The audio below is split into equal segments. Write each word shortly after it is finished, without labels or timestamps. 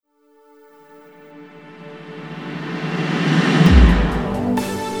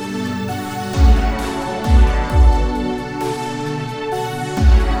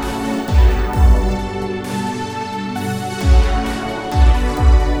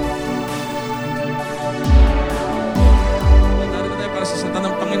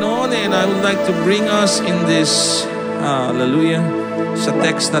on, and I would like to bring us in this, hallelujah, sa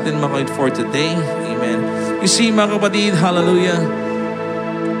text natin mga kapatid for today. Amen. You see mga kapatid, hallelujah.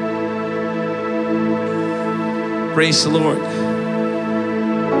 Praise the Lord.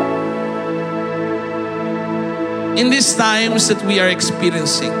 In these times that we are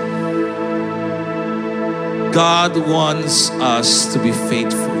experiencing, God wants us to be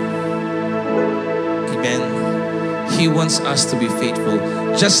faithful. Amen. He wants us to be faithful.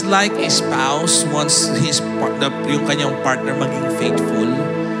 Just like a spouse wants yung kanyang partner maging faithful,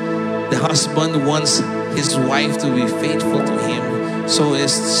 the husband wants his wife to be faithful to him. So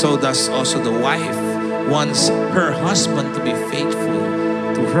does also the wife wants her husband to be faithful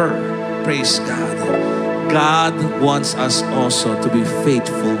to her. Praise God. God wants us also to be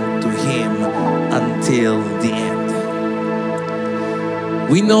faithful to Him until the end.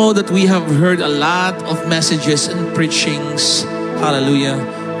 We know that we have heard a lot of messages and preachings, hallelujah,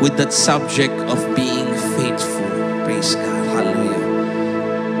 with that subject of being faithful. Praise God. Hallelujah.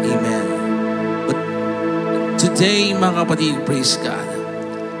 Amen. But today, mga kapatid, praise God,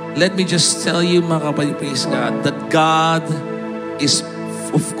 let me just tell you, mga kapatid, praise God, that God is,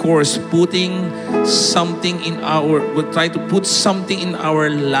 of course, putting something will try to put something in our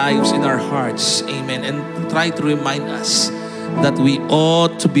lives, in our hearts, amen, and try to remind us that we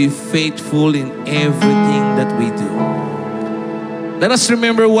ought to be faithful in everything that we do. Let us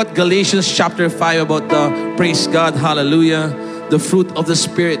remember what Galatians chapter 5 about the, praise God, hallelujah, the fruit of the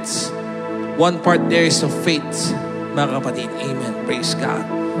Spirit. One part there is of faith, mga kapatid, amen, praise God.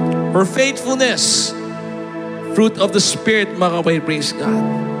 For faithfulness, fruit of the Spirit, mga kapatid, praise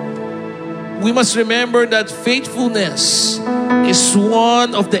God. We must remember that faithfulness is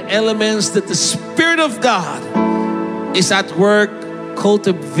one of the elements that the Spirit of God is at work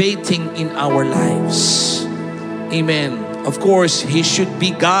cultivating in our lives. Amen. Of course,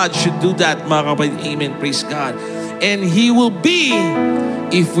 God should do that, mga kapatid, amen, praise God. And He will be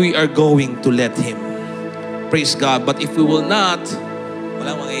if we are going to let Him. Praise God. But if we will not,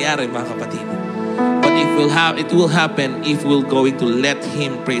 walang mangyayari, mga kapatid. But it will happen if we're going to let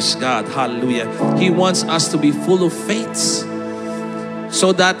Him, praise God, hallelujah. He wants us to be full of faith,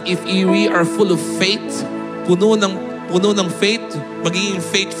 so that if we are full of faith, puno ng faith, magiging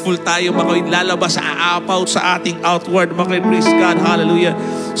faithful tayo, lalabas, aapaw sa ating outward, praise God, hallelujah.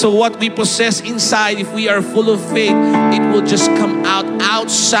 So what we possess inside, if we are full of faith, it will just come out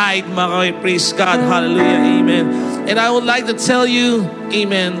outside, praise God, hallelujah, amen. And I would like to tell you,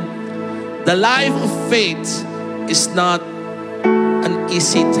 amen, the life of faith is not an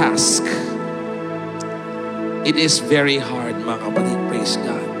easy task. It is very hard, mga kapatid, praise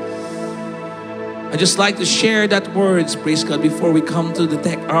God. I just like to share that words, praise God, before we come to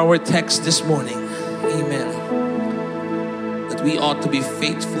our text this morning. Amen. That we ought to be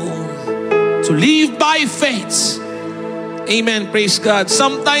faithful, to live by faith. Amen, praise God.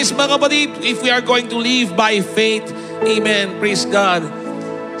 Sometimes, mga kapatid, if we are going to live by faith, amen, praise God,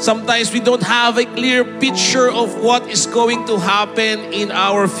 sometimes we don't have a clear picture of what is going to happen in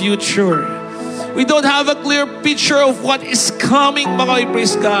our future. We don't have a clear picture of what is coming, mga,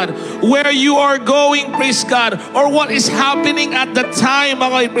 praise God. Where you are going, praise God. Or what is happening at the time,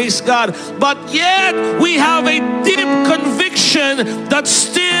 mga, praise God. But yet, we have a deep conviction that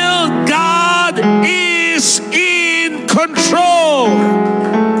still God is in control.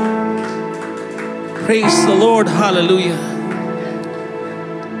 Praise the Lord. Hallelujah.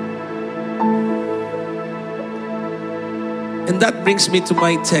 And that brings me to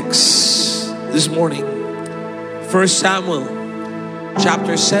my text this morning. 1 Samuel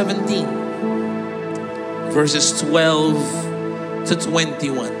chapter 17, verses 12 to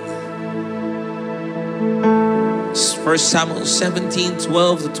 21. 1 Samuel 17,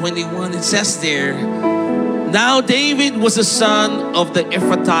 12 to 21. It says there, Now David was the son of the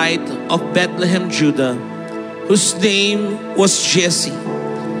Ephrathite of Bethlehem, Judah, whose name was Jesse.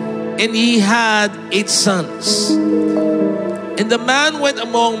 And he had 8 sons. And the man went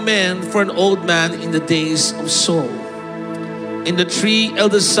among men for an old man in the days of Saul. And the 3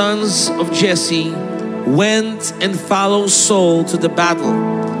 eldest sons of Jesse went and followed Saul to the battle.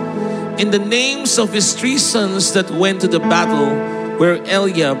 And the names of his 3 sons that went to the battle were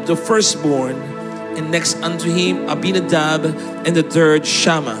Eliab, the firstborn, and next unto him Abinadab, and the third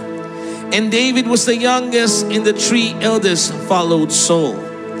Shammah. And David was the youngest, and the 3 eldest followed Saul.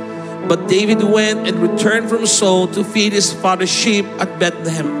 But David went and returned from Saul to feed his father's sheep at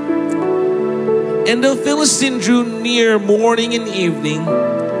Bethlehem. And the Philistine drew near morning and evening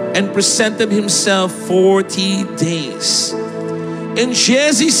and presented himself 40 days. And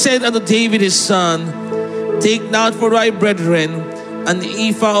Jesse said unto David his son, Take not for thy brethren an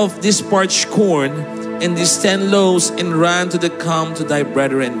ephah of this parched corn, and these 10 loaves, and ran to the camp to thy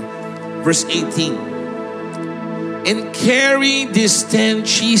brethren. Verse 18. And carry these 10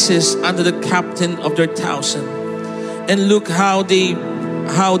 cheeses unto the captain of their 1,000, and look how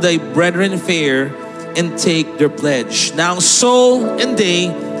thy brethren fare, and take their pledge. Now Saul and they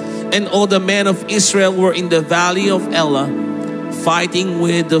and all the men of Israel were in the valley of Elah, fighting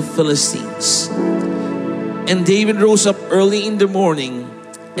with the Philistines. And David rose up early in the morning,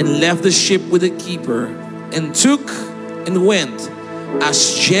 and left the ship with the keeper, and took and went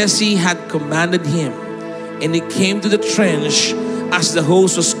as Jesse had commanded him. And he came to the trench as the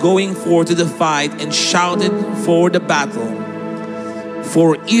host was going forth to the fight, and shouted for the battle.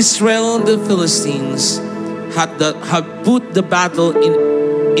 For Israel and the Philistines had put the battle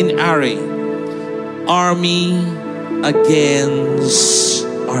in array, army against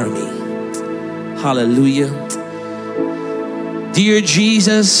army. Hallelujah. Dear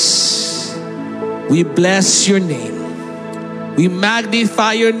Jesus, we bless your name. We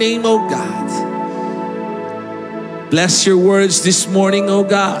magnify your name, O God. Bless your words this morning, O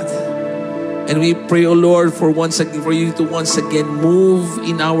God. And we pray, O Lord, for you to once again move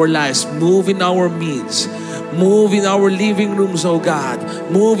in our lives, move in our midst, move in our living rooms, O God.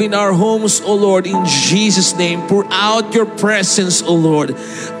 Move in our homes, O Lord, in Jesus' name. Pour out your presence, O Lord.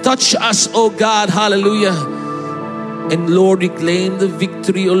 Touch us, O God. Hallelujah. And Lord, we claim the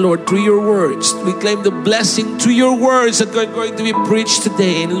victory, O Lord, through your words. We claim the blessing through your words that are going to be preached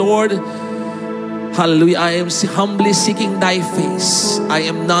today. And Lord, hallelujah, I am humbly seeking thy face. I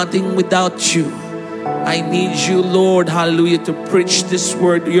am nothing without you. I need you, Lord, hallelujah, to preach this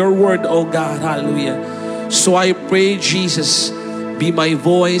word, your word, oh God, hallelujah. So I pray, Jesus, be my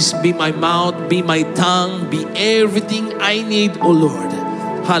voice, be my mouth, be my tongue, be everything I need, oh Lord.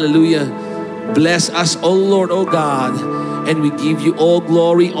 Hallelujah. Bless us, oh Lord, oh God. And we give you all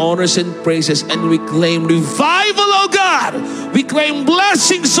glory, honors, and praises. And we claim revival, oh God. We claim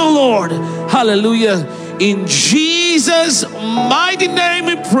blessings, oh Lord. Hallelujah. In Jesus' mighty name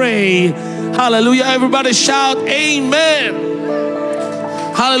we pray. Hallelujah. Everybody shout amen.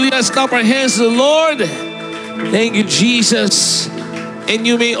 Hallelujah. Let's clap our hands to the Lord. Thank you, Jesus. And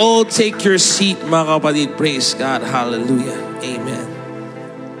you may all take your seat, mga kapatid. Praise God. Hallelujah. Amen.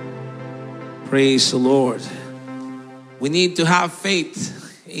 Praise the Lord. We need to have faith.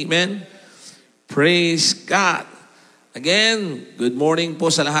 Amen. Praise God. Again, good morning po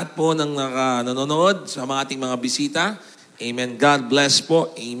sa lahat po ng nanonood, sa mga ating mga bisita. Amen. God bless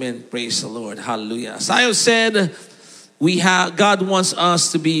po. Amen. Praise the Lord. Hallelujah. As I have said, God wants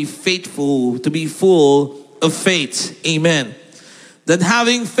us to be faithful, to be full of faith. Amen. That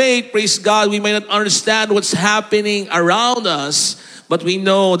having faith, praise God, we may not understand what's happening around us, but we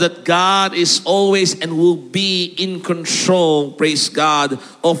know that God is always and will be in control, praise God,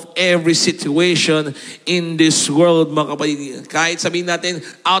 of every situation in this world, mga kapatid. Kahit sabihin natin,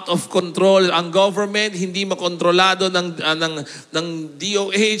 out of control ang government, hindi makontrolado ng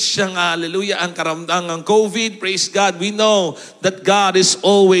DOH, ng hallelujah, ang COVID, praise God. We know that God is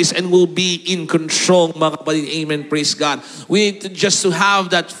always and will be in control, mga kapatid. Amen, praise God. We need to just to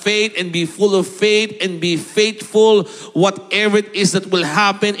have that faith and be full of faith and be faithful, whatever it is that will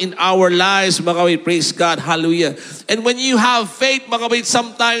happen in our lives, mga kapatid. Praise God. Hallelujah. And when you have faith, mga kapatid,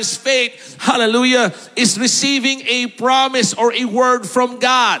 sometimes faith, hallelujah, is receiving a promise or a word from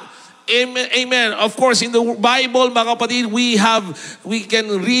God. Amen. Amen. Of course, in the Bible, mga kapatid, we can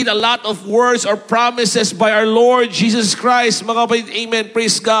read a lot of words or promises by our Lord Jesus Christ, mga kapatid. Amen.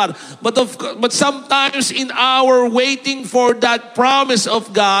 Praise God. But sometimes in our waiting for that promise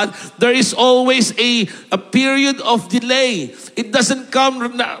of God, there is always a period of delay. It doesn't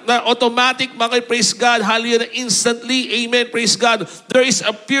come na automatic, mga kapatid. Praise God. Hallelujah. Instantly. Amen. Praise God. There is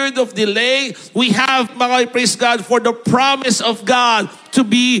a period of delay. We have, mga kapatid, praise God, for the promise of God to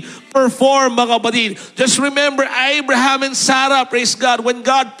be performed, mga kapatid. Just remember Abraham and Sarah, praise God, when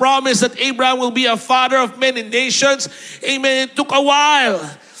God promised that Abraham will be a father of many nations, amen, it took a while.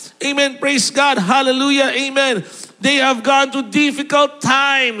 Amen, praise God, hallelujah, amen. They have gone through difficult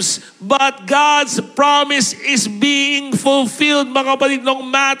times, but God's promise is being fulfilled, mga kapatid, no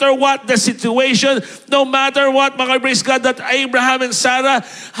matter what the situation, no matter what, mga praise God, that Abraham and Sarah,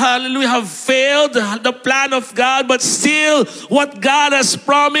 hallelujah, have failed the plan of God, but still, what God has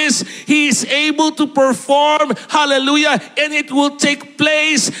promised, He is able to perform, hallelujah, and it will take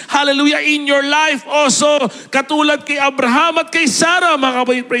place, hallelujah, in your life also, katulad kay Abraham at kay Sarah, mga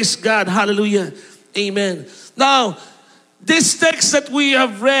kapatid, praise God, hallelujah, amen. Now, this text that we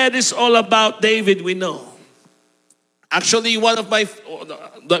have read is all about David, we know. Actually, one of my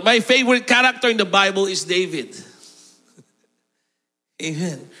favorite character in the Bible is David.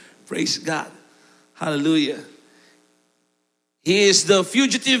 Amen. Praise God. Hallelujah. He is the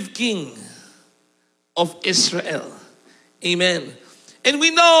fugitive king of Israel. Amen. And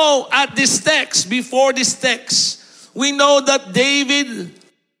we know at this text, before this text, we know that David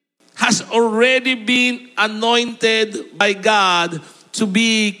has already been anointed by God to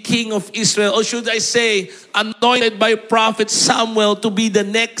be king of Israel. Or should I say, anointed by prophet Samuel to be the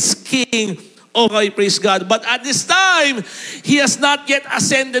next king. Okay, praise God. But at this time, he has not yet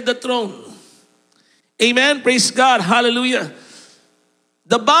ascended the throne. Amen. Praise God. Hallelujah.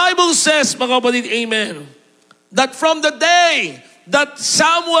 The Bible says, mga kapatid, amen, that from the day that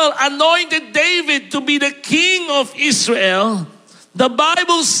Samuel anointed David to be the king of Israel, the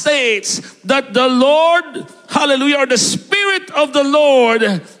Bible states that the Lord, hallelujah, or the Spirit of the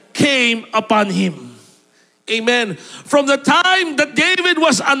Lord came upon him. Amen. From the time that David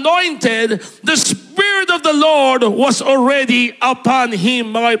was anointed, the Spirit of the Lord was already upon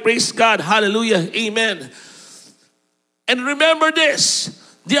him. Praise God. Hallelujah. Amen. And remember this,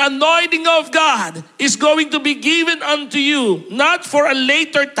 the anointing of God is going to be given unto you, not for a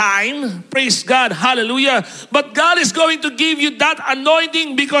later time, praise God, hallelujah, but God is going to give you that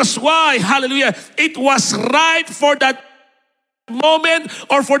anointing because why? Hallelujah. It was right for that moment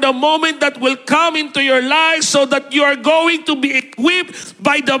or for the moment that will come into your life so that you are going to be equipped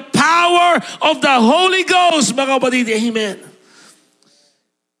by the power of the Holy Ghost, mga kapatid. Amen.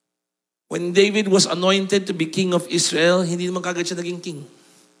 When David was anointed to be king of Israel, hindi naman kagad siya naging king.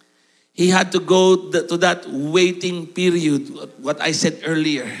 He had to go to that waiting period, what I said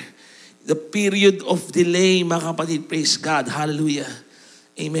earlier. The period of delay, mga kapatid. Praise God. Hallelujah.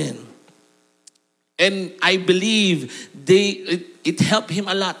 Amen. And I believe it helped him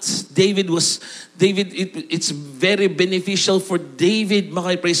a lot. It's very beneficial for David,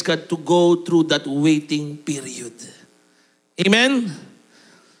 mga kapatid, praise God, to go through that waiting period. Amen.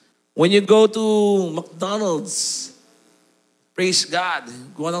 When you go to McDonald's, praise God,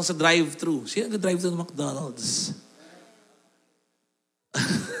 gawa lang sa drive-thru. Sino nag-drive-thru ng McDonald's?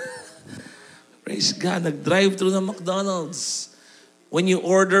 Praise God, nag-drive-thru ng McDonald's. When you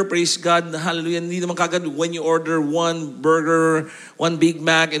order, praise God, hallelujah, hindi naman kagad when you order one burger, one Big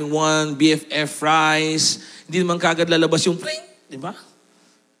Mac, and one BFF fries, hindi naman kagad lalabas yung pring, di ba?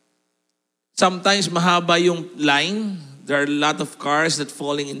 Sometimes mahaba yung line. There are a lot of cars that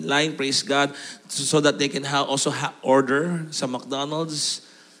falling in line, praise God, so that they can also order sa McDonald's.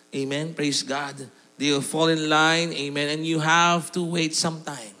 Amen, praise God. They will fall in line, amen, and you have to wait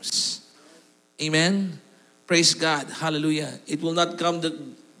sometimes. Amen, praise God, hallelujah. It will not come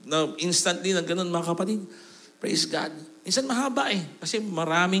instantly na ganun, mga kapatid. Praise God. Minsan mahaba kasi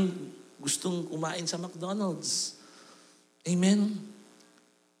maraming gustong kumain sa McDonald's. Amen.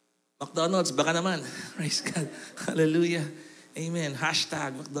 McDonald's, baka naman. Praise God. Hallelujah. Amen.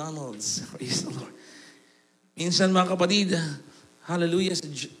 Hashtag McDonald's. Praise the Lord. Minsan mga kapatid, hallelujah,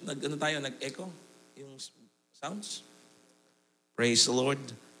 nag-echo yung sounds. Praise the Lord.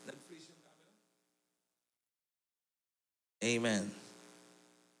 Nag-freeze yung camera. Amen.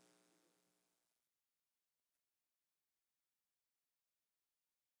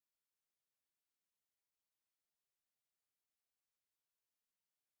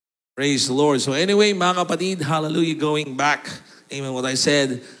 Praise the Lord. So anyway, mga kapatid, hallelujah, going back, amen, what I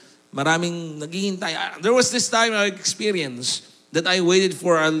said, maraming naghihintay. There was this time I experienced that I waited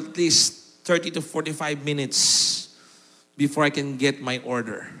for at least 30 to 45 minutes before I can get my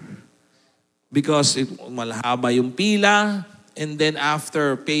order. Because malahaba yung pila, and then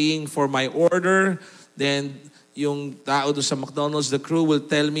after paying for my order, then yung tao doon sa McDonald's, the crew will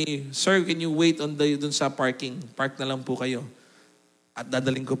tell me, "Sir, can you wait on dun sa parking? Park na lang po kayo." At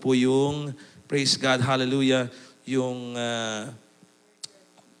dadaling ko po yung, praise God, hallelujah, yung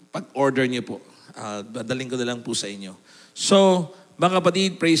pag-order niyo po. Dadaling ko na lang po sa inyo. So, mga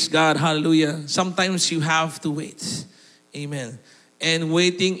kapatid, praise God, hallelujah, sometimes you have to wait. Amen. And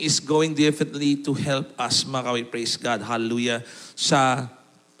waiting is going definitely to help us, mga kapatid, praise God, hallelujah, sa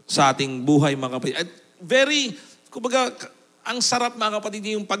ating buhay, mga kapatid. At kumbaga, ang sarap, mga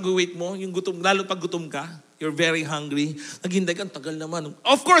kapatid, yung pag-wait mo, yung gutom, lalo pag gutom ka, you're very hungry. Naghintay ka, tagal naman.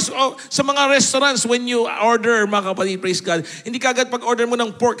 Of course, sa mga restaurants, when you order, mga kapatid, praise God, hindi kagad pag-order mo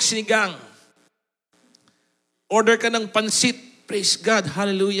ng pork sinigang. Order ka ng pansit, praise God,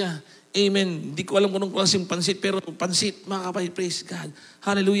 hallelujah. Amen. Hindi ko alam kung anong klaseng pansit, pero pansit, mga kapatid, praise God,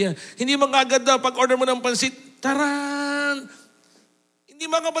 hallelujah. Hindi man kagad pag-order mo ng pansit, taran! Hindi,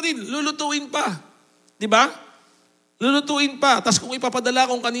 mga kapatid, lulutuin pa. Di ba? Lulutuin pa. Tapos kung ipapadala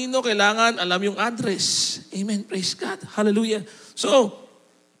kung kanino, kailangan alam yung address. Amen. Praise God. Hallelujah. So,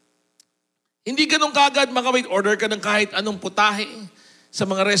 hindi ganun kagad, mga kapatid, order ka ng kahit anong putahe. sa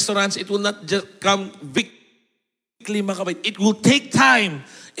mga restaurants, it will not just come quickly, mga kapatid. It will take time.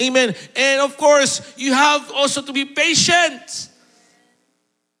 Amen. And of course, you have also to be patient.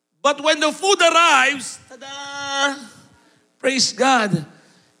 But when the food arrives, tada! Praise God.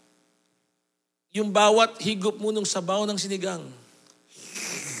 Yung bawat higop mo nung sabaw ng sinigang.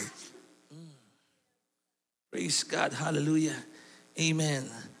 Praise God. Hallelujah. Amen.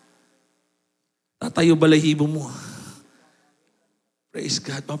 Tatayo balahibo mo. Praise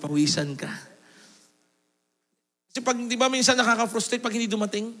God. Papawisan ka. Kasi pag, di ba minsan nakaka-frustrate pag hindi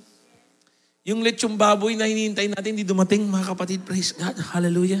dumating? Yung lechong baboy na hinihintay natin, hindi dumating, mga kapatid. Praise God.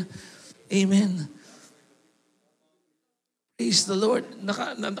 Hallelujah. Amen. Praise the Lord.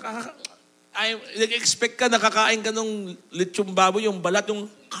 Nag-expect ka, nakakain ka nung lechong baboy, yung balat, yung...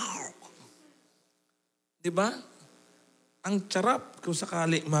 Di ba? Ang charap kung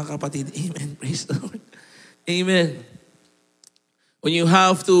sakali, mga kapatid. Amen. Praise the Lord. Amen. When you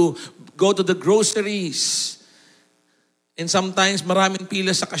have to go to the groceries, and sometimes maraming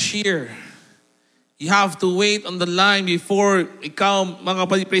pila sa cashier, you have to wait on the line before ikaw, mga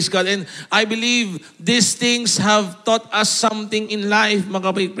kapatid, praise God. And I believe these things have taught us something in life,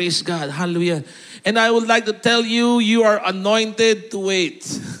 mga kapatid, praise God. Hallelujah. And I would like to tell you, you are anointed to wait.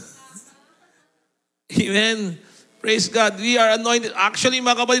 Amen. Praise God. We are anointed. Actually,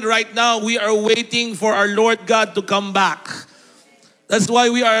 mga kapatid, right now, we are waiting for our Lord God to come back. That's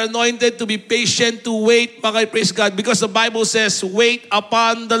why we are anointed to be patient, to wait, mga kapatid, praise God. Because the Bible says, wait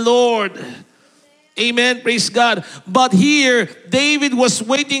upon the Lord. Amen. Praise God. But here, David was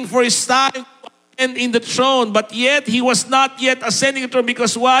waiting for his time and in the throne, but yet he was not yet ascending the throne.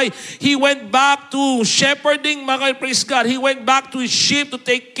 Because why? He went back to shepherding, mga kapatid, praise God. He went back to his sheep to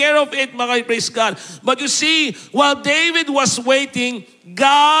take care of it, mga kapatid, praise God. But you see, while David was waiting,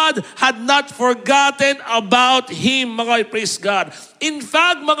 God had not forgotten about him, mga kapatid, praise God. In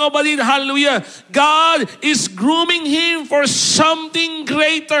fact, mga kapatid, hallelujah, God is grooming him for something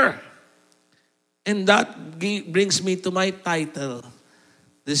greater. And that brings me to my title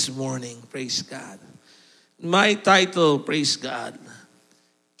this morning. Praise God. My title, praise God,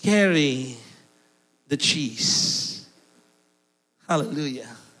 Carry the Cheese. Hallelujah.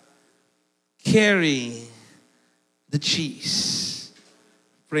 Carry the cheese.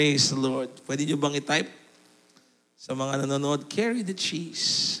 Praise the Lord. Pwede nyo bang i-type sa mga nanonood? Carry the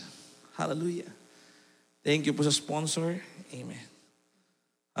cheese. Hallelujah. Thank you po sa sponsor. Amen.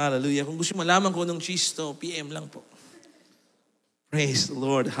 Hallelujah. Kung gusto malaman ko anong cheese to, PM lang po. Praise the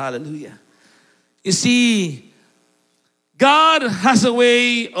Lord. Hallelujah. You see, God has a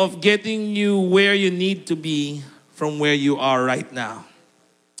way of getting you where you need to be from where you are right now.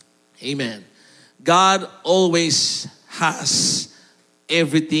 Amen. God always has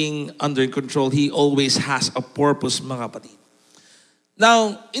everything under control. He always has a purpose, mga kapatid.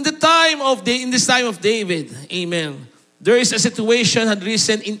 Now, in this time of David, amen, there is a situation had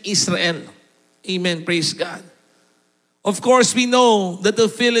risen in Israel. Amen. Praise God. Of course, we know that the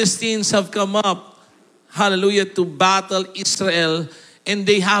Philistines have come up, hallelujah, to battle Israel, and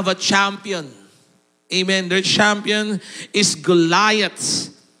they have a champion. Amen. Their champion is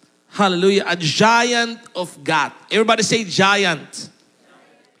Goliath. Hallelujah. A giant of Gath. Everybody say giant.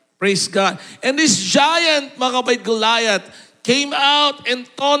 Praise God. And this giant, mga kapatid, Goliath, came out and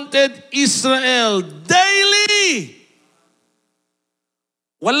taunted Israel daily.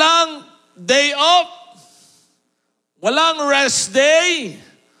 Walang day off, walang rest day,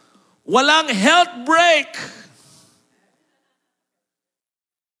 walang health break.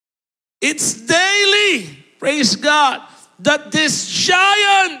 It's daily, praise God, that this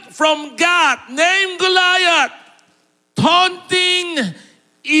giant from Gath, named Goliath, taunting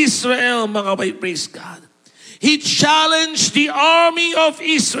Israel, mga kapatid, praise God. He challenged the army of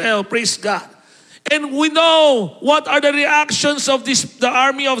Israel, praise God. And we know what are the reactions of the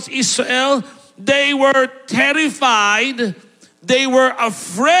army of Israel. They were terrified. They were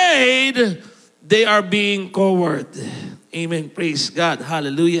afraid. They are being coward. Amen. Praise God.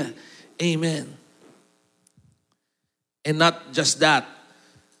 Hallelujah. Amen. And not just that.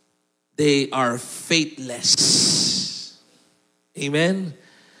 They are faithless. Amen.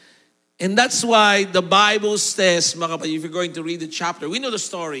 And that's why the Bible says, mga kapatid, if you're going to read the chapter, we know the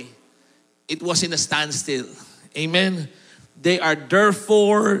story. It was in a standstill. Amen. They are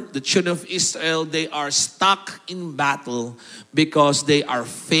therefore, the children of Israel, they are stuck in battle because they are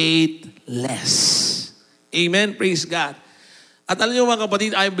faithless. Amen. Praise God. At alam niyo mga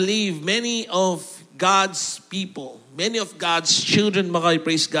kapatid, I believe many of God's people, many of God's children, mga kapatid,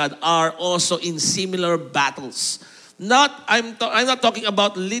 praise God, are also in similar battles. I'm not talking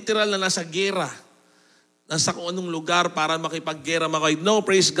about literal na nasa gera. nasa kung anong lugar para makipaggera, mga kapatid. No,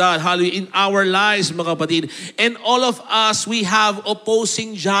 praise God. Hallelujah. In our lives, mga kapatid. And all of us, we have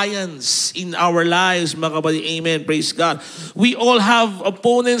opposing giants in our lives, mga kapatid. Amen. Praise God. We all have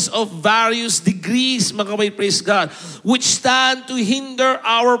opponents of various degrees, mga kapatid. Praise God. Which stand to hinder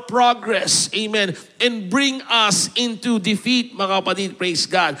our progress. Amen. And bring us into defeat, mga kapatid. Praise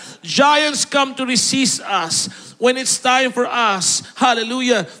God. Giants come to resist us when it's time for us,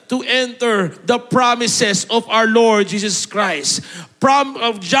 hallelujah, to enter the promises of our Lord Jesus Christ.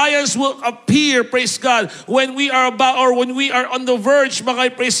 Giants will appear, praise God, when we are about or when we are on the verge,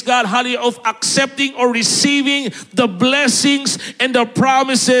 praise God, hallelujah, of accepting or receiving the blessings and the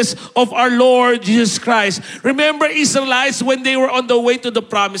promises of our Lord Jesus Christ. Remember Israelites when they were on the way to the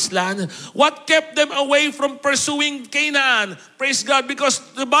promised land? What kept them away from pursuing Canaan? Praise God, because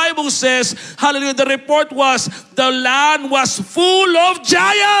the Bible says, hallelujah, the report was the land was full of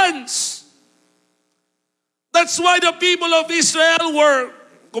giants. That's why the people of Israel were,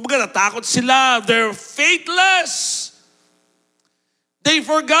 kumbaga, natakot sila. They're faithless. They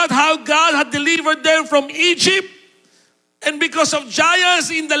forgot how God had delivered them from Egypt. And because of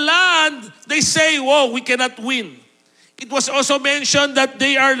giants in the land, they say, whoa, we cannot win. It was also mentioned that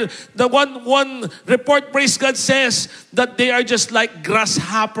they are, the one report, praise God, says that they are just like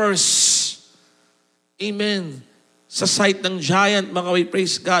grasshoppers. Amen. Sa sight ng giant, mga kapatid,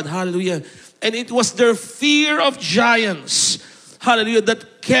 praise God, hallelujah. And it was their fear of giants, hallelujah,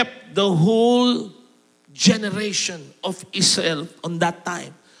 that kept the whole generation of Israel on that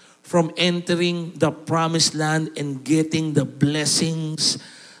time from entering the promised land and getting the blessings,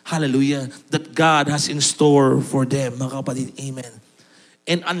 hallelujah, that God has in store for them, mga kapatid, amen.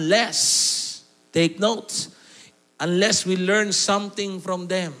 And unless, take note, unless we learn something from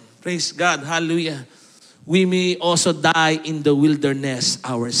them, praise God, hallelujah, we may also die in the wilderness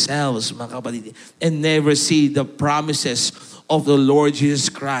ourselves, mga kapatid, and never see the promises of the Lord Jesus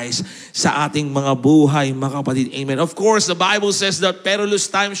Christ sa ating mga buhay, mga kapatid. Amen. Of course, the Bible says that perilous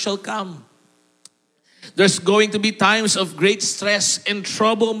times shall come. There's going to be times of great stress and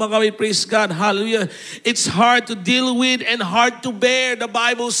trouble, mga kapatid. Praise God. Hallelujah. It's hard to deal with and hard to bear. The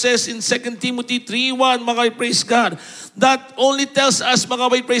Bible says in 2 Timothy 3:1, mga kapatid, praise God, that only tells us,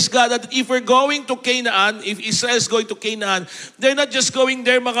 mga kapatid, praise God, that if we're going to Canaan, if Israel is going to Canaan, they're not just going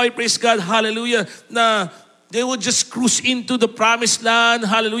there, mga kapatid, praise God, hallelujah, na they would just cruise into the promised land.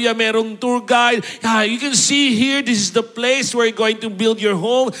 Hallelujah. Merong tour guide. You can see here, this is the place where you're going to build your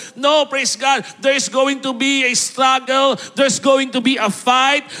home. No, praise God. There's going to be a struggle. There's going to be a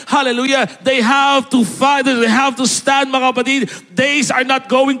fight. Hallelujah. They have to fight. They have to stand, mga kapatid. Days are not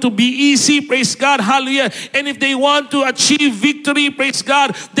going to be easy. Praise God. Hallelujah. And if they want to achieve victory, praise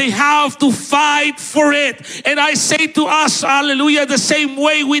God, they have to fight for it. And I say to us, hallelujah, the same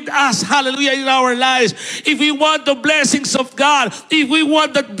way with us, hallelujah, in our lives. If we want the blessings of God, if we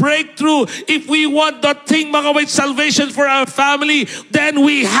want that breakthrough, if we want that thing, mga kapatid, salvation for our family, then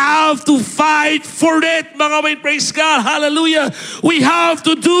we have to fight for it, mga kapatid, praise God, hallelujah. We have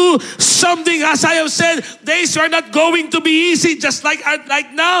to do something. As I have said, days are not going to be easy, just like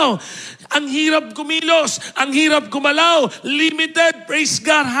now. Ang hirap kumilos, ang hirap gumalaw, limited, praise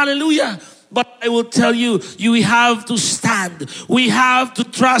God, hallelujah. But I will tell you, you have to stand. We have to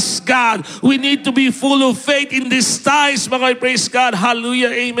trust God. We need to be full of faith in these times, mga praise God.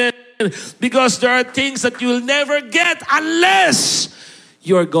 Hallelujah, amen. Because there are things that you will never get unless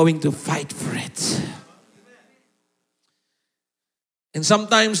you are going to fight for it. And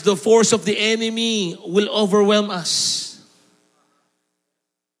sometimes the force of the enemy will overwhelm us.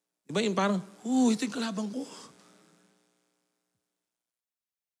 Diba yung parang, ito yung kalaban ko.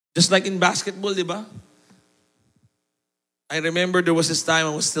 Just like in basketball, di ba? I remember there was this time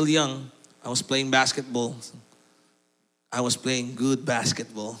I was still young. I was playing basketball. I was playing good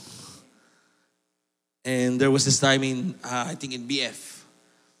basketball. And there was this time in, I think in BF.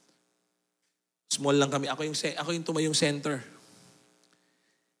 Small lang kami. Ako yung tumayong center.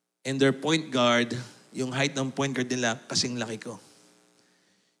 And their point guard, yung height ng point guard nila, kasing laki ko.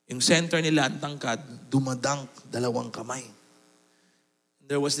 Yung center nila, ang tangkad, dumadunk, 2 kamay.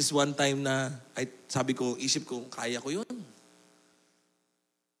 There was this one time na, sabi ko, isip ko, kaya ko yun.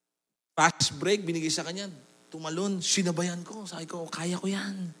 Fast break, binigay sa kanya. Tumalon, sinabayan ko. Sabi ko, kaya ko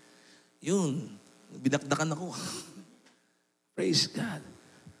yan. Yun, binakdakan ako. Praise God.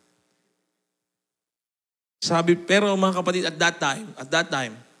 Sabi, pero mga kapatid, at that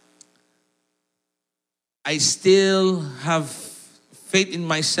time, I still have faith in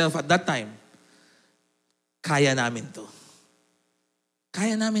myself at that time. Kaya namin to.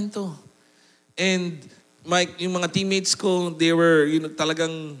 Kaya namin to. And yung mga teammates ko, they were,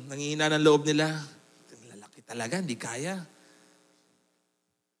 talagang nangihina ng loob nila. Talaga, hindi kaya.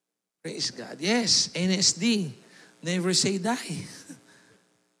 Praise God. Yes, NSD. Never say die.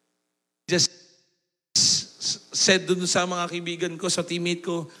 Just said dun sa mga kaibigan ko, sa teammate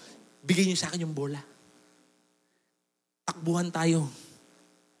ko, bigay niyo sa akin yung bola. Takbuhan tayo.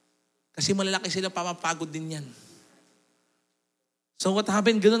 Kasi malalaki sila, papapagod din yan. So what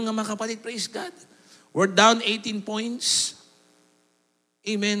happened? Ganun nga mga kapatid, praise God. We're down 18 points.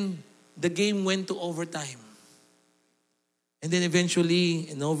 Amen. The game went to overtime. And then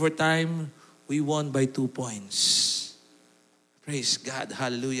eventually, in overtime, we won by 2 points. Praise God.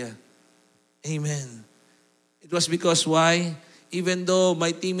 Hallelujah. Amen. It was because why? Even though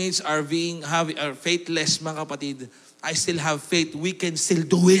my teammates are faithless, mga kapatid, I still have faith. We can still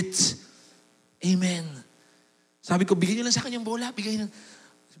do it. Amen. Sabi ko, bigyan nyo lang sa akin yung bola. Bigyan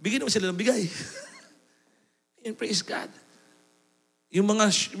naman sila ng bigay. And praise God. Yung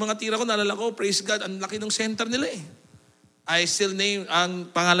mga tira ko, naalala ko, praise God, ang laki ng center nila eh. I still name, ang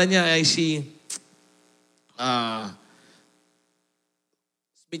pangalan niya ay si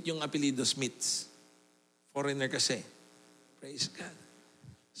Smith yung apelido, Smith. Foreigner kasi. Praise God.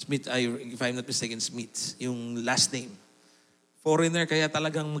 Smith, if I'm not mistaken, Smith. Yung last name. Foreigner, kaya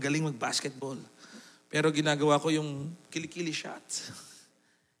talagang magaling mag-basketball. Pero ginagawa ko yung kilikili shot.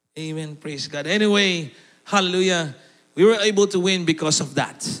 Amen. Praise God. Anyway, hallelujah. We were able to win because of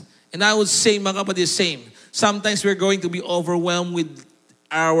that. And I would say, mga kapatid, same. Sometimes we're going to be overwhelmed with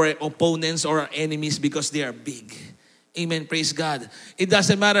our opponents or our enemies because they are big. Amen. Praise God. It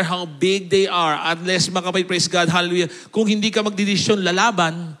doesn't matter how big they are. Unless, mga kapatid, praise God, hallelujah. Kung hindi ka magdidesisyon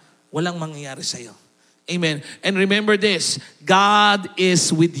lalaban, walang mangyayari sa'yo. Amen. And remember this, God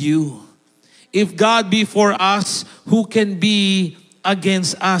is with you. If God be for us, who can be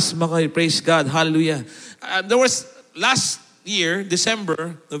against us? Praise God. Hallelujah. There was last year,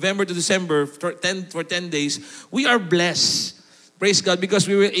 November to December, for 10 days, we are blessed. Praise God, because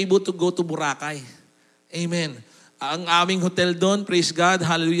we were able to go to Boracay. Amen. Ang aming hotel doon, praise God,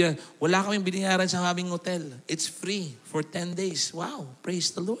 hallelujah. Wala kaming binayaran sa aming hotel. It's free for 10 days. Wow, praise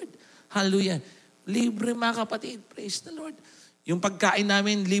the Lord. Hallelujah. Libre, mga kapatid. Praise the Lord. Yung pagkain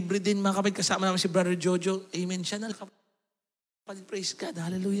namin, libre din, mga kapatid. Kasama namin si Brother Jojo. Amen. Siya na, kapatid. Praise God.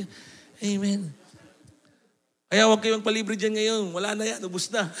 Hallelujah. Amen. Kaya huwag kayong palibre dyan ngayon. Wala na yan. Ubus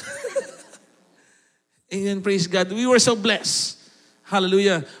na. Amen. Praise God. We were so blessed.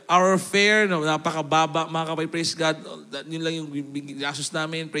 Hallelujah. Our fare, napakababa, mga kapatid. Praise God. Yun lang yung gasos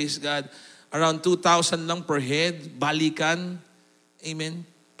namin. Praise God. Around 2,000 lang per head. Balikan. Amen.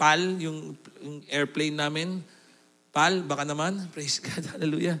 PAL, yung airplane namin. PAL, baka naman. Praise God.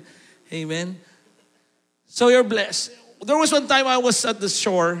 Hallelujah. Amen. So you're blessed. There was one time I was at the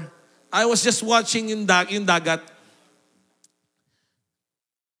shore. I was just watching yung dagat.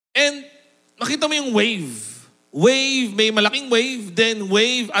 And makita mo yung wave. Wave, may malaking wave, then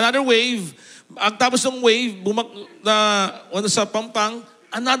wave, another wave. Ang tapos ng wave, sa Pampang,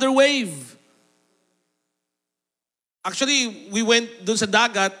 another wave. Actually, we went dun sa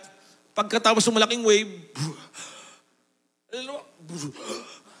dagat. Pagkatapos ng malaking wave,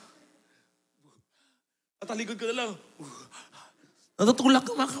 natalikod ko na lang. Natutulak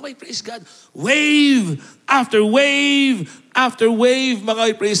ka, mga kapatid, praise God. Wave after wave after wave, mga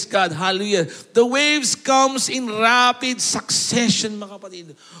kapatid, praise God. Hallelujah. The waves comes in rapid succession, mga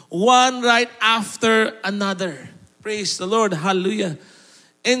kapatid. One right after another. Praise the Lord. Hallelujah.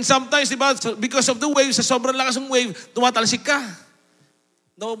 And sometimes, diba, because of the waves, sa sobrang lakas ng wave, tumatalsik ka.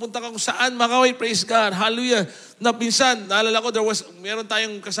 Napupunta ka kung saan, mga kapatid, praise God. Hallelujah. Na pinsan, naalala ko, meron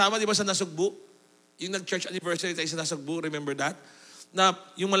tayong kasama, di ba, sa Nasugbu? Yung nag-church anniversary tayo sa Nasugbu, remember that? Na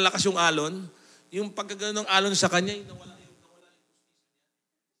yung malakas yung alon, yung pagkagano ng alon sa kanya, yung nawala yung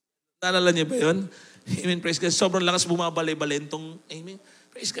naalala niya ba yun? Amen, praise God. Sobrang lakas bumabalay-balentong, amen.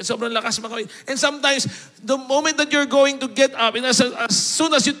 Praise God. Sobrang lakas, mga kapatid. And sometimes, the moment that you're going to get up, and as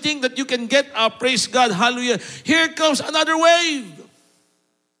soon as you think that you can get up, praise God, hallelujah, here comes another wave.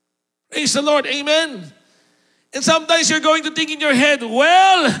 Praise the Lord. Amen. And sometimes you're going to think in your head,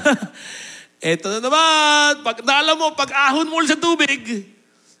 well, eto na naman. Pag naalam mo, pag ahon mo sa tubig,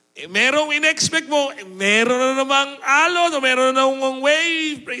 merong in-expect mo, meron na namang alon, o meron na namang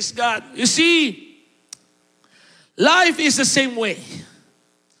wave. Praise God. You see, life is the same way.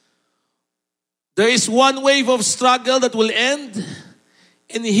 There is one wave of struggle that will end,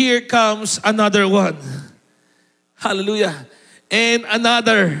 and here comes another one. Hallelujah. And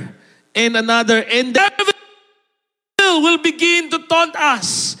another. And the devil will begin to taunt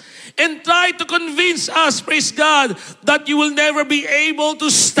us. and try to convince us, praise God, that you will never be able to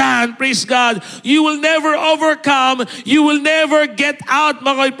stand, praise God. You will never overcome. You will never get out,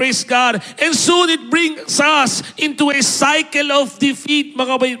 mga kapatid, praise God. And soon it brings us into a cycle of defeat,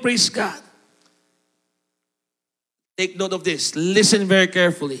 mga kapatid, praise God. Take note of this. Listen very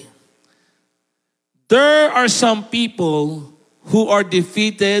carefully. There are some people who are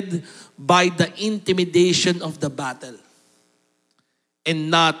defeated by the intimidation of the battle and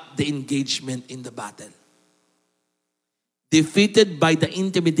not the engagement in the battle. Defeated by the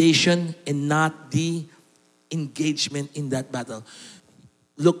intimidation and not the engagement in that battle.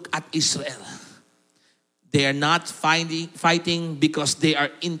 Look at Israel. They are not fighting because they are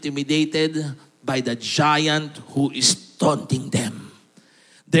intimidated by the giant who is taunting them.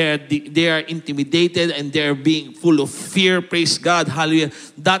 They are intimidated and they are being full of fear. Praise God. Hallelujah.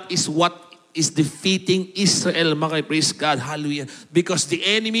 That is what is defeating Israel, mga praise God, hallelujah. Because the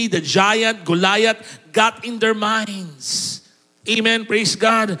enemy, the giant, Goliath, got in their minds. Amen, praise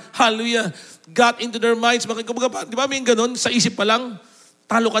God, hallelujah. Got into their minds. Di ba may ganun, sa isip pa lang,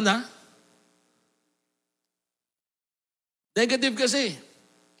 talo ka na? Negative kasi.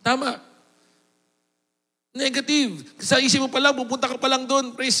 Tama. Negative. Sa isip mo pa lang, pupunta ka pa lang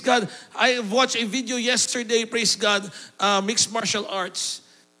doon, praise God. I watched a video yesterday, praise God, mixed martial arts.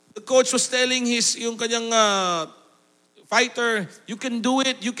 The coach was telling yung kanyang fighter, you can do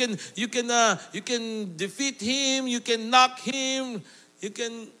it. You can defeat him. You can knock him. You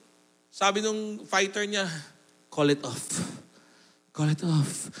can. Sabi nung fighter niya, call it off. Call it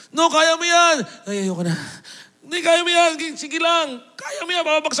off. No, kaya mo yan. Ay, ayoko na. Hindi, kaya mo yan. Sige lang. Kaya mo yan.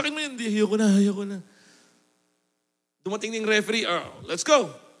 Babagsakin mo yan. Hindi, ayoko na. Dumating ng referee, let's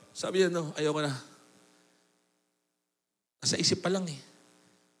go. Sabi niya, no, ayoko na. Nasa isip pa lang eh.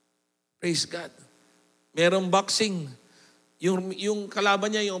 Praise God. Merong boxing. Yung kalaban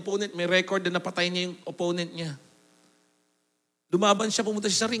niya, yung opponent, may record na napatay niya yung opponent niya. Lumaban siya, pumunta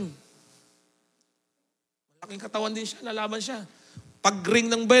siya sa ring. Malaking katawan din siya, lalaban siya. Pag-ring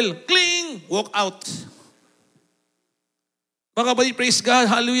ng bell, cling! Walk out. Mga kapatid, praise God,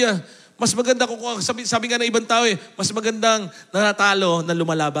 hallelujah. Mas maganda kung sabi nga ng ibang tao mas magandang nanatalo na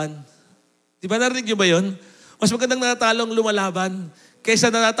lumalaban. Di ba narinig niyo ba yun? Mas magandang nanatalo ang lumalaban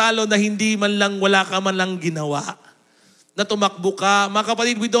kaysa nanatalo na hindi man lang, wala ka man lang ginawa. Na tumakbo ka. Mga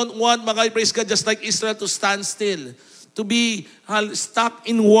kapatid, we don't want, mga kapatid, praise God, just like Israel, to stand still. To be stuck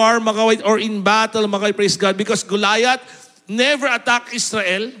in war, mga kapatid, or in battle, mga kapatid, praise God. Because Goliath never attacked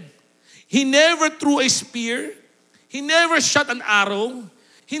Israel. He never threw a spear. He never shot an arrow.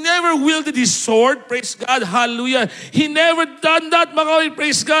 He never wielded his sword, praise God, hallelujah. He never done that, mga kapatid,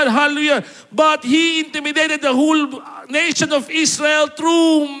 praise God, hallelujah. But he intimidated the whole nation of Israel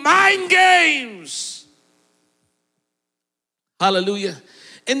through mind games. Hallelujah.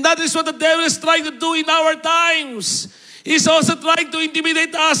 And that is what the devil is trying to do in our times. He's also trying to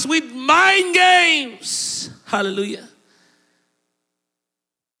intimidate us with mind games. Hallelujah.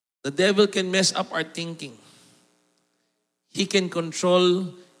 The devil can mess up our thinking. He can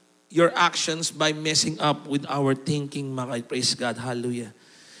control your actions by messing up with our thinking, mga praise God, hallelujah.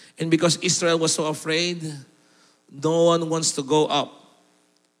 And because Israel was so afraid, no one wants to go up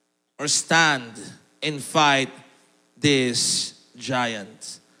or stand and fight this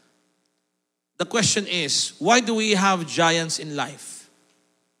giant. The question is, why do we have giants in life?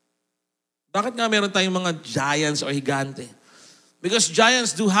 Bakit nga meron tayong mga giants or higante? Because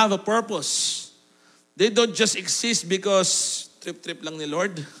giants do have a purpose. They don't just exist because trip lang ni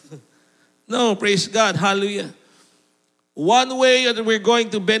Lord. No, praise God, hallelujah. One way that we're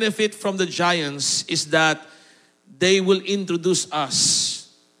going to benefit from the giants is that they will introduce us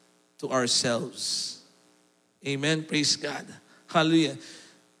to ourselves. Amen, praise God, hallelujah.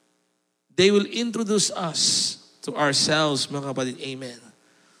 They will introduce us to ourselves, mga kapatid, amen.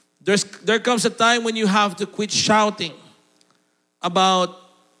 There comes a time when you have to quit shouting about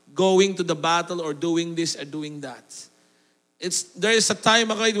going to the battle or doing this or doing that. There is a time,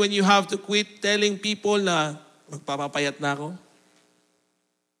 mga kapatid, when you have to quit telling people na magpapapayat na ako.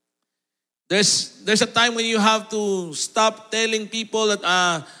 There's a time when you have to stop telling people that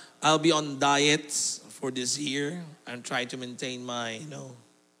I'll be on diets for this year. I'm trying to maintain my,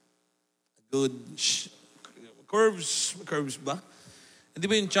 good curves. Curves ba? Hindi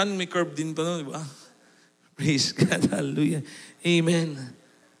ba yung chan may curve din pa, no? Di ba? Praise God. Hallelujah. Amen.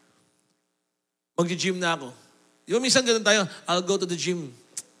 Mag-gym na ako. Di ba minsan ganun tayo, I'll go to the gym.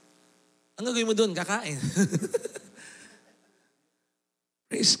 Ang gagawin mo doon? Kakain.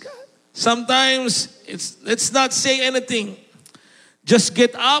 Praise God. Sometimes, let's not say anything. Just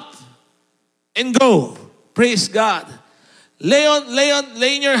get up and go. Praise God.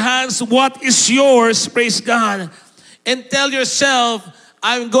 Lay in your hands what is yours, praise God. And tell yourself,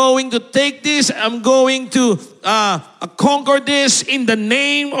 I'm going to take this, I'm going to conquer this in the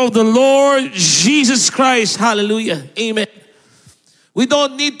name of the Lord Jesus Christ. Hallelujah. Amen. We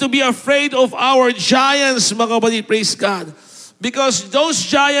don't need to be afraid of our giants, mga kapatid, praise God. Because those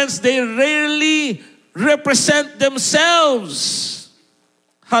giants, they rarely represent themselves.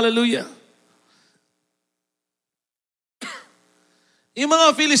 Hallelujah. Yung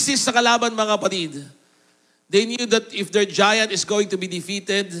mga Philistines sa kalaban, mga kapatid, they knew that if their giant is going to be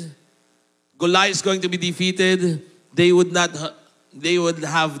defeated, Goliath is going to be defeated, they would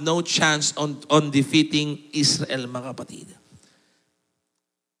have no chance on defeating Israel, mga kapatid.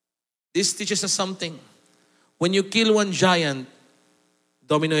 This teaches us something. When you kill one giant,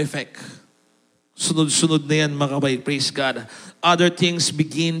 domino effect. Sunod-sunod na yan, mga kapatid. Praise God. Other things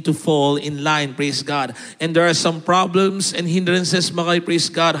begin to fall in line. Praise God. And there are some problems and hindrances, mga kapatid. Praise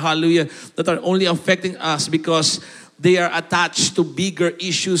God. Hallelujah. That are only affecting us because they are attached to bigger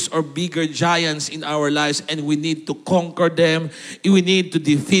issues or bigger giants in our lives. And we need to conquer them. We need to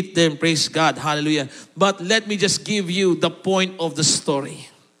defeat them. Praise God. Hallelujah. But let me just give you the point of the story.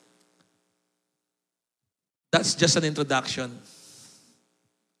 That's just an introduction.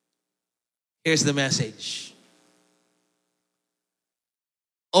 Here's the message.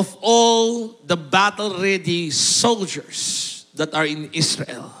 Of all the battle-ready soldiers that are in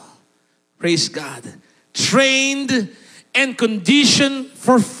Israel, praise God, trained and conditioned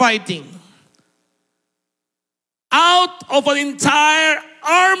for fighting, out of an entire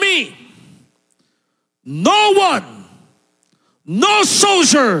army, no one, no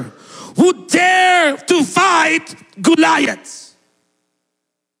soldier would dare to fight Goliath.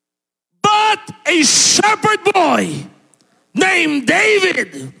 But a shepherd boy named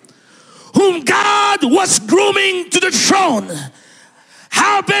David, whom God was grooming to the throne,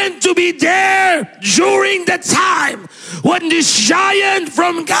 happened to be there during the time when this giant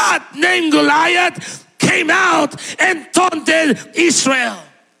from God named Goliath came out and taunted Israel.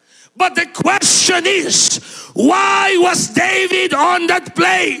 But the question is, why was David on that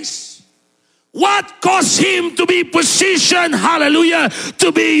place? What caused him to be positioned, hallelujah,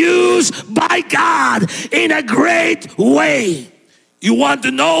 to be used by God in a great way? You want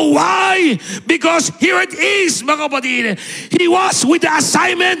to know why? Because here it is, mga kapatid. He was with the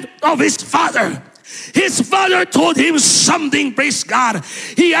assignment of his father. His father told him something, praise God.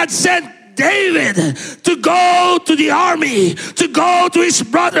 He had sent David to go to the army, to go to his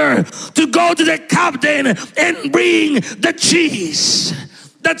brother, to go to the captain and bring the cheese.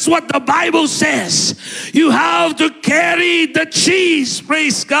 That's what the Bible says. You have to carry the cheese.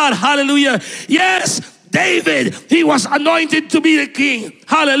 Praise God. Hallelujah. Yes, David, he was anointed to be the king.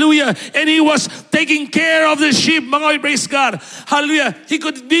 Hallelujah. And he was taking care of the sheep. Praise God. Hallelujah. He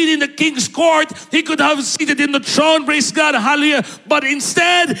could be in the king's court. He could have seated in the throne. Praise God. Hallelujah. But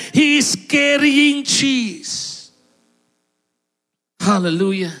instead, he is carrying cheese.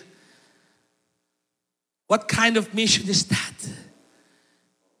 Hallelujah. What kind of mission is that?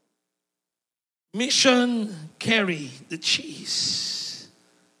 Mission, carry the cheese.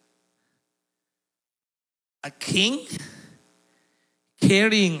 A king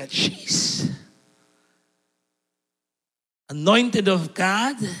carrying a cheese. Anointed of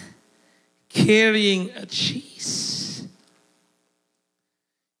God carrying a cheese.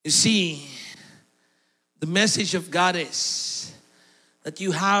 You see, the message of God is that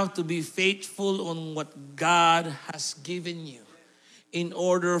you have to be faithful on what God has given you, in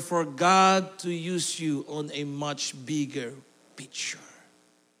order for God to use you on a much bigger picture.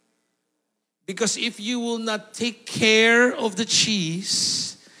 Because if you will not take care of the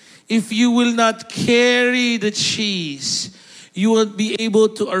cheese, if you will not carry the cheese, you won't be able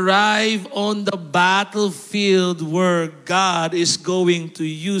to arrive on the battlefield where God is going to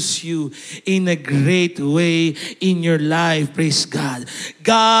use you in a great way in your life. Praise God.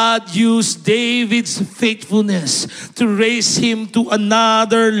 God used David's faithfulness to raise him to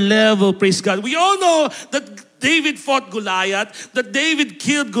another level. Praise God. We all know that David fought Goliath, that David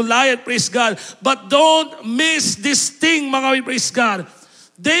killed Goliath. Praise God. But don't miss this thing, mga praise God.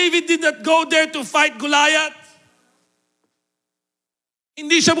 David did not go there to fight Goliath.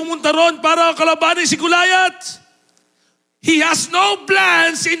 Hindi siya pumunta ron para kalabanin si Goliath. He has no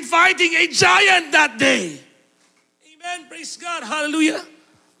plans in fighting a giant that day. Amen. Praise God. Hallelujah.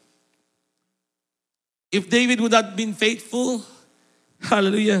 If David would not have been faithful,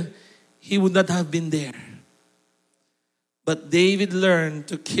 hallelujah, he would not have been there. But David learned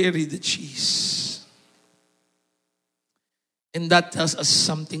to carry the cheese. And that tells us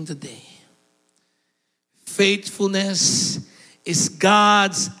something today. Faithfulness is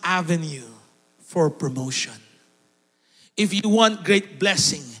God's avenue for promotion. If you want great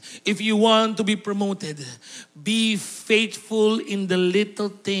blessing, if you want to be promoted, be faithful in the little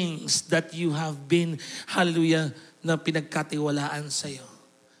things that you have been, hallelujah, na pinagkatiwalaan sa'yo.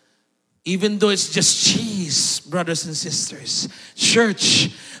 Even though it's just cheese, brothers and sisters, church,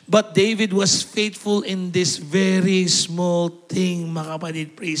 but David was faithful in this very small thing, mga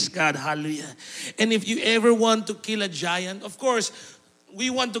kapatid. Praise God, hallelujah. And if you ever want to kill a giant, of course, we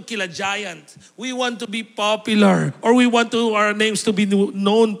want to kill a giant. We want to be popular, or we want our names to be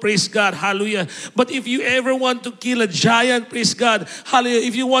known, praise God, hallelujah. But if you ever want to kill a giant, praise God, hallelujah,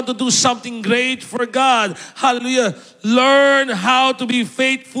 if you want to do something great for God, hallelujah, learn how to be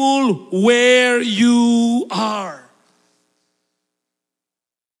faithful where you are.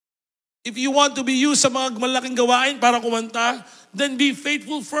 If you want to be used sa mga malaking gawain para kumanta, then be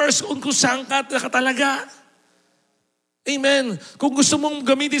faithful first kung saan ka talaga. Amen. Kung gusto mong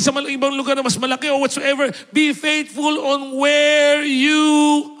gamitin sa ibang lugar na mas malaki or whatsoever, be faithful on where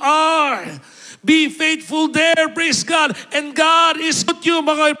you are. Be faithful there, praise God. And God is with you,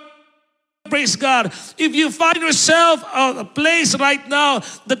 mga praise God. If you find yourself a place right now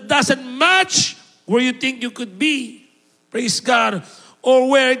that doesn't match where you think you could be, praise God, or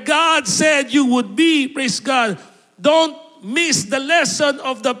where God said you would be, praise God, don't miss the lesson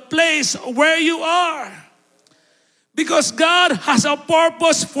of the place where you are. Because God has a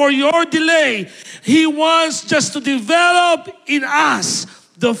purpose for your delay. He wants just to develop in us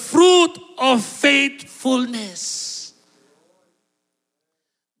the fruit of faithfulness.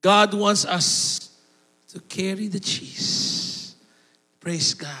 God wants us to carry the cheese.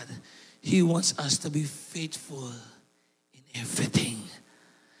 Praise God. He wants us to be faithful in everything.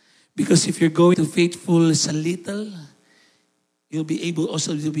 Because if you're going to faithful sa little, you'll be able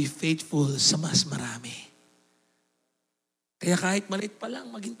also to be faithful sa mas marami. Kaya kahit maliit pa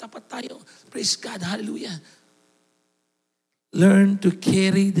lang, maging tapat tayo. Praise God, hallelujah. Learn to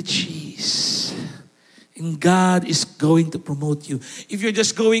carry the cheese. And God is going to promote you. If you're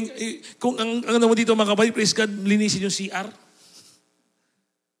just going, kung ang ano mo dito mga kapatid, praise God, linisin yung CR.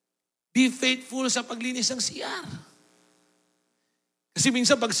 Be faithful sa paglinis ng CR. Kasi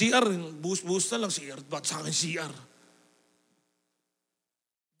minsan pag CR, buhos-buhos na lang CR. Ba't sa akin CR?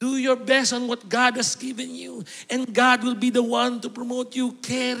 Do your best on what God has given you. And God will be the one to promote you.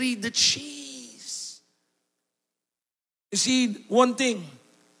 Carry the cheese. You see, one thing,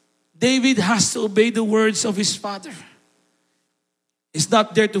 David has to obey the words of his father. He's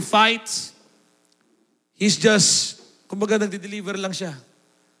not there to fight. He's just, kumbaga nagde-deliver lang siya.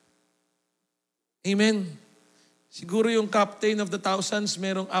 Amen. Siguro yung captain of the thousands,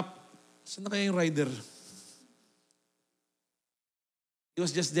 merong up. Saan na kaya yung rider? He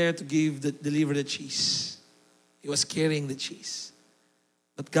was just there to deliver the cheese. He was carrying the cheese.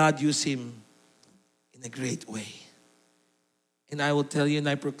 But God used him in a great way. And I will tell you and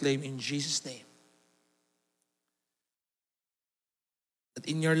I proclaim in Jesus' name that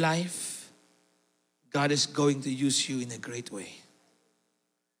in your life, God is going to use you in a great way.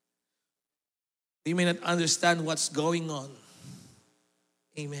 We may not understand what's going on.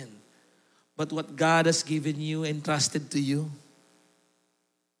 Amen. But what God has given you, entrusted to you,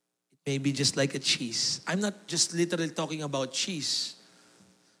 maybe just like a cheese. I'm not just literally talking about cheese.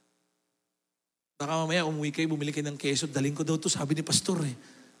 Baka mamaya umuwi kayo, bumili kayo ng keso, daling ko daw to, sabi ni pastor eh.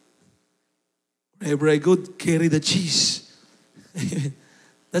 Wherever I go, carry the cheese.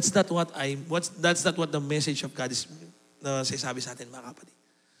 That's not what the message of God is sabi sa atin, mga kapatid.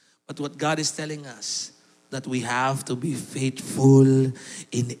 But what God is telling us, that we have to be faithful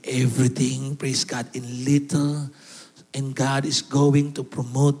in everything, praise God, in little. And God is going to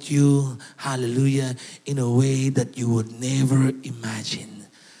promote you, hallelujah, in a way that you would never imagine.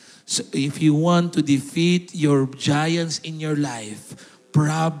 So if you want to defeat your giants in your life,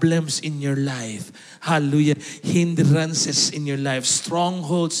 problems in your life, hallelujah, hindrances in your life,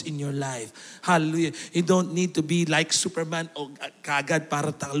 strongholds in your life, hallelujah, you don't need to be like Superman o kagad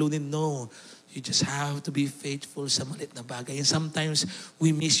para talunin, no. You just have to be faithful sa malit na bagay. And sometimes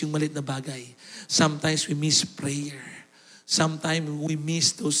we miss yung malit na bagay. Sometimes we miss prayer. Sometimes we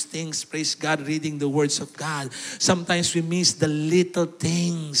miss those things, praise God, reading the words of God. Sometimes we miss the little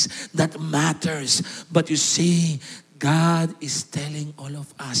things that matters. But you see, God is telling all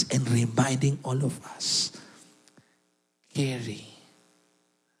of us and reminding all of us, carry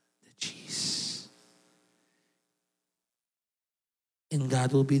the cheese. And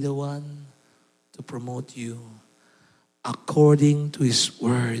God will be the one to promote you according to His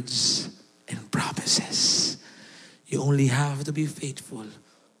words and promises. You only have to be faithful.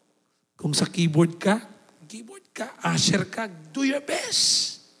 Kung sa keyboard ka, Keyboard ka, usher ka, do your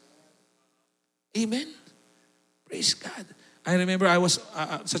best. Amen? Praise God. I remember I was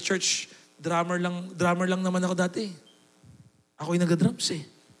sa church, drummer lang naman ako dati. Ako yung nag-drums eh.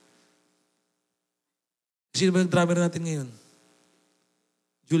 Sino ba yung drummer natin ngayon?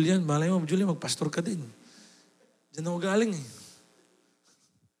 Julian, malay mo, Julian, magpastor ka din. Diyan ako galing eh.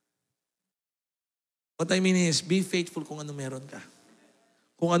 What I mean is, be faithful kung ano meron ka.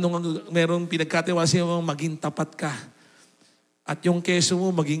 Kung anong meron pinagkatiwala mo, maging tapat ka. At yung keso mo,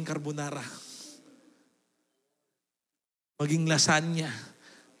 maging carbonara. Maging lasagna.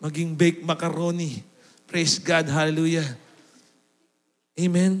 Maging baked macaroni. Praise God, hallelujah.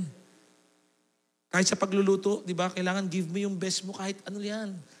 Amen. Kahit sa pagluluto, di ba, kailangan give me yung best mo kahit ano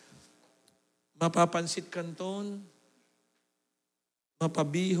yan. Mapapansit kanton,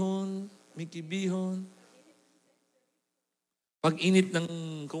 mapabihon, mikibihon. Pag-init ng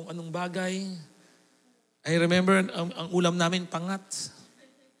kung anong bagay. I remember, ang ulam namin, pangat.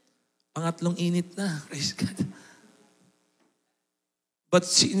 Pangatlong init na. Praise God. But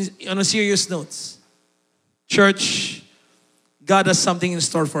on a serious note, church, God has something in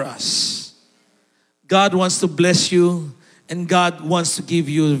store for us. God wants to bless you and God wants to give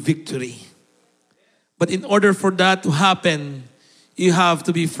you victory. But in order for that to happen, you have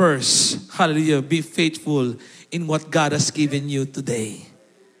to be first, hallelujah, be faithful in what God has given you today.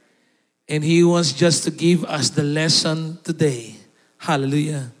 And He wants just to give us the lesson today.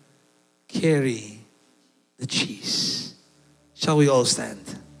 Hallelujah. Carry the cheese. Shall we all stand?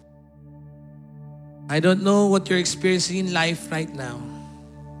 I don't know what you're experiencing in life right now,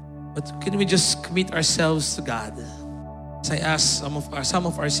 but can we just commit ourselves to God? As I ask some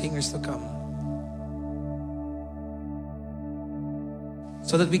of our singers to come,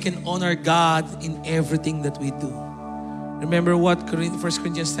 so that we can honor God in everything that we do. Remember what 1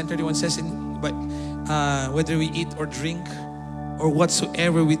 Corinthians 10:31 says, whether we eat or drink or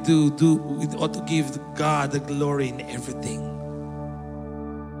whatsoever we do, we ought to give God the glory in everything.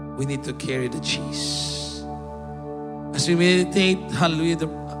 We need to carry the cheese. As we meditate, hallelujah,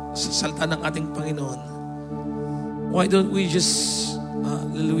 sa salita ng ating Panginoon, why don't we just,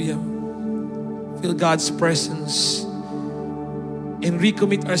 hallelujah, feel God's presence and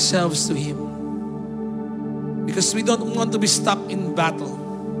recommit ourselves to Him. Because we don't want to be stuck in battle.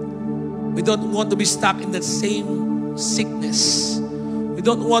 We don't want to be stuck in that same sickness. We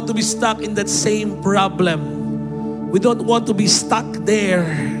don't want to be stuck in that same problem. We don't want to be stuck there.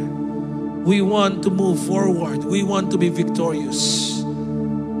 We want to move forward. We want to be victorious.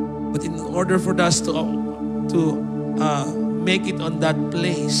 But in order for us to make it on that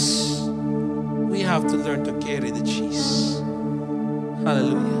place, we have to learn to carry the cheese.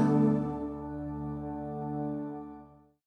 Hallelujah.